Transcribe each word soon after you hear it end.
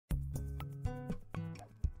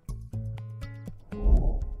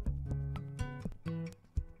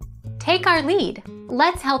Take our lead.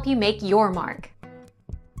 Let's help you make your mark.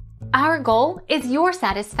 Our goal is your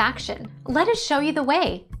satisfaction. Let us show you the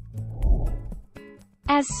way.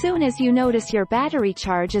 As soon as you notice your battery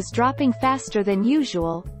charge is dropping faster than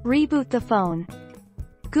usual, reboot the phone.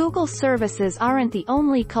 Google services aren't the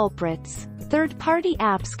only culprits. Third-party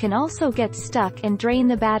apps can also get stuck and drain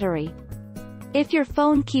the battery. If your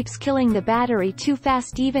phone keeps killing the battery too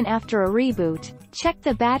fast even after a reboot, check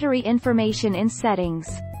the battery information in settings.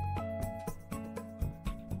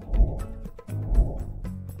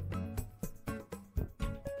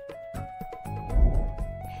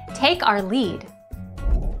 Take our lead.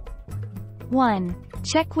 1.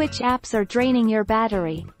 Check which apps are draining your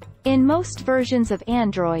battery. In most versions of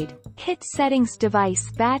Android, hit Settings,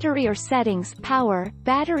 Device, Battery or Settings, Power,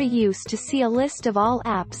 Battery Use to see a list of all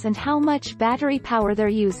apps and how much battery power they're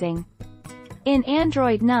using. In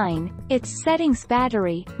Android 9, it's Settings,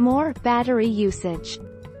 Battery, More, Battery Usage.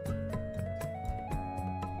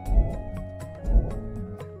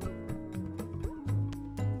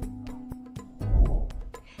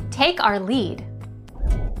 Take our lead.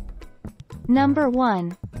 Number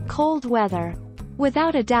 1. Cold weather.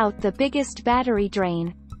 Without a doubt the biggest battery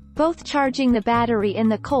drain. Both charging the battery in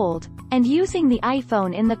the cold, and using the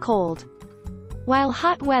iPhone in the cold. While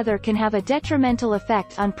hot weather can have a detrimental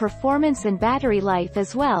effect on performance and battery life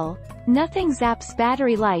as well, nothing zaps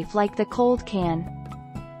battery life like the cold can.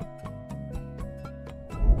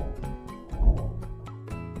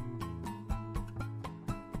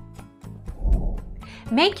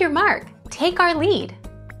 Make your mark. Take our lead.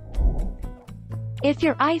 If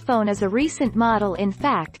your iPhone is a recent model, in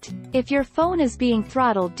fact, if your phone is being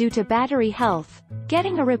throttled due to battery health,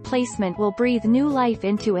 getting a replacement will breathe new life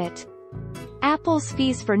into it. Apple's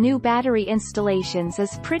fees for new battery installations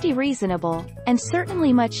is pretty reasonable, and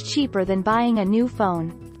certainly much cheaper than buying a new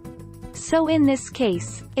phone. So in this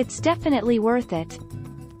case, it's definitely worth it.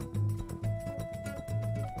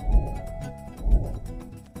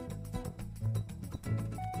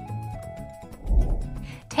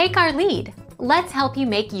 Take our lead. Let's help you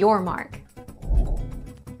make your mark.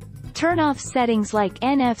 Turn off settings like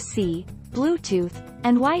NFC, Bluetooth,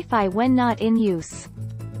 and Wi-Fi when not in use.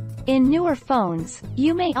 In newer phones,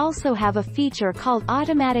 you may also have a feature called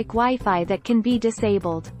automatic Wi-Fi that can be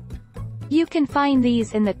disabled. You can find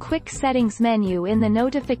these in the Quick Settings menu in the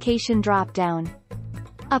notification drop-down.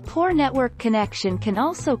 A poor network connection can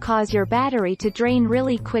also cause your battery to drain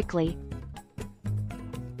really quickly.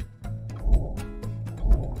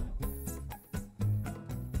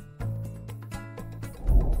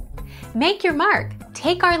 Make your mark.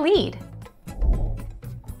 Take our lead.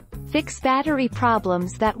 Fix battery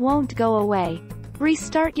problems that won't go away.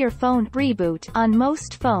 Restart your phone. Reboot. On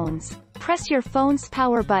most phones, press your phone's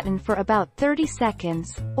power button for about 30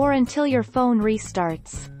 seconds, or until your phone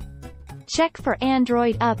restarts. Check for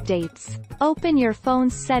Android updates. Open your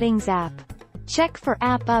phone's Settings app. Check for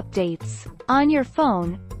app updates. On your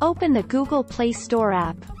phone, open the Google Play Store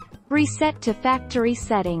app. Reset to factory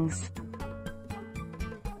settings.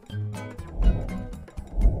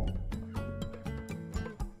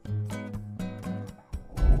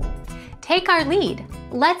 Take our lead.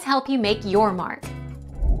 Let's help you make your mark.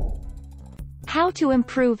 How to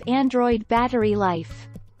improve Android battery life.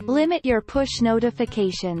 Limit your push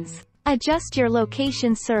notifications. Adjust your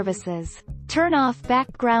location services. Turn off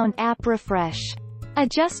background app refresh.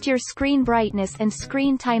 Adjust your screen brightness and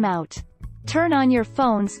screen timeout. Turn on your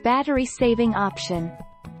phone's battery saving option.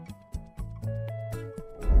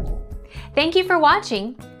 Thank you for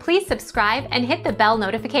watching. Please subscribe and hit the bell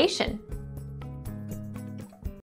notification.